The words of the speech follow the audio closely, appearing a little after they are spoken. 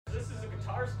is a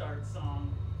guitar start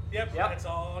song. Yep. It's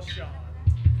all Sean.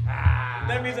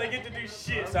 That means I get to do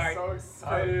shit. Sorry. So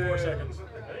excited. 4 seconds.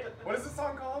 What is this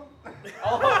song called?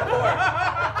 All 4.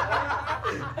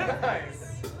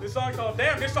 Nice. This song called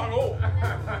Damn, this song old.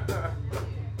 I'm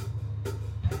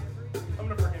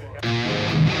gonna forget it.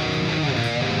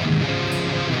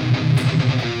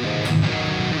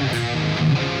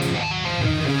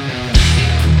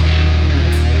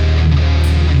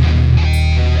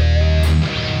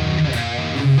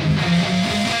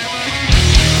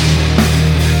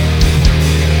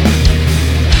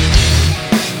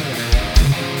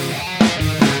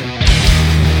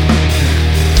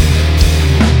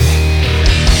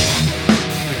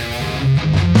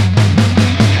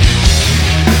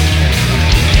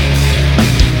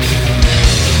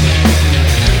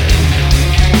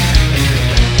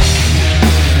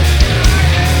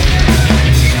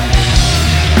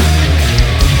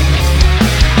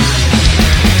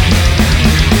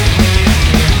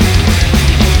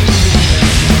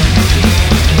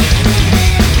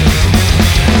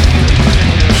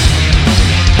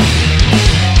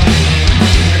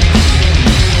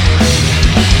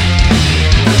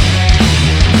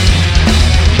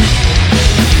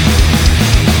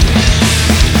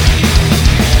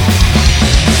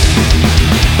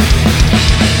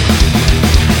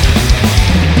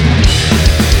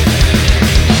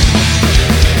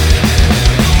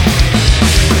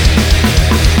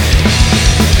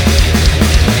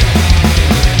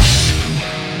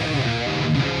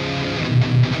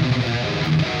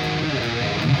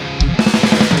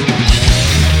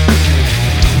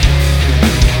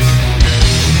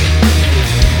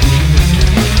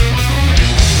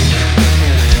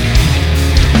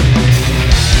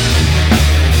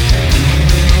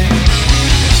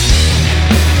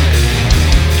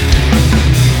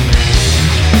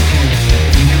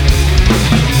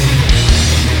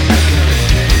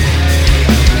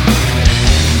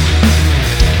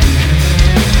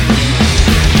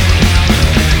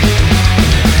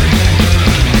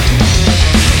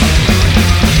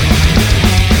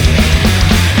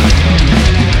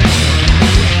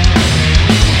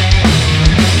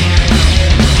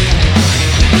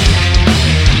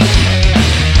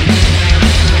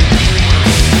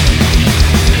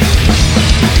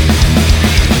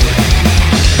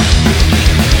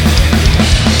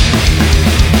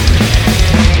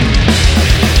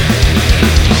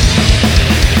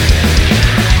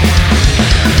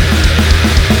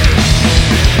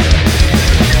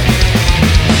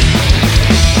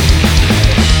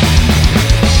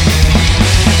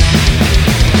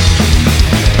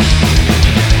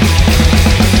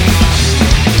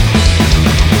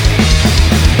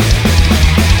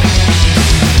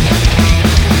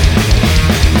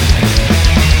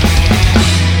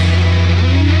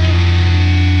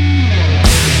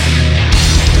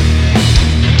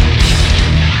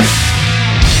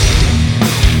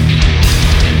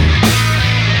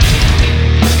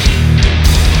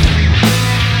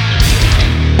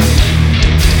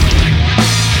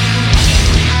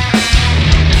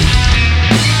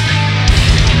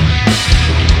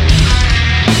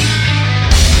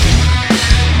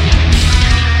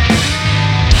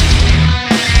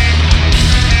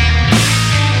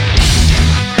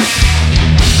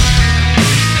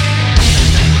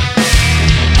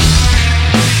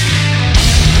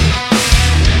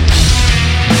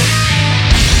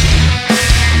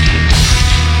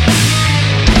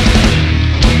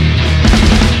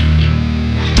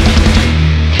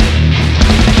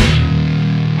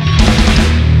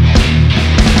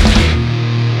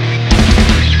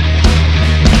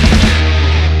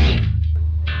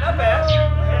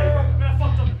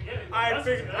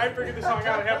 I figured the song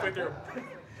out halfway through.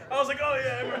 I was like, oh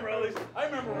yeah, I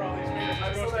remember where all these meters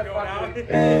are supposed to go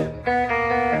now.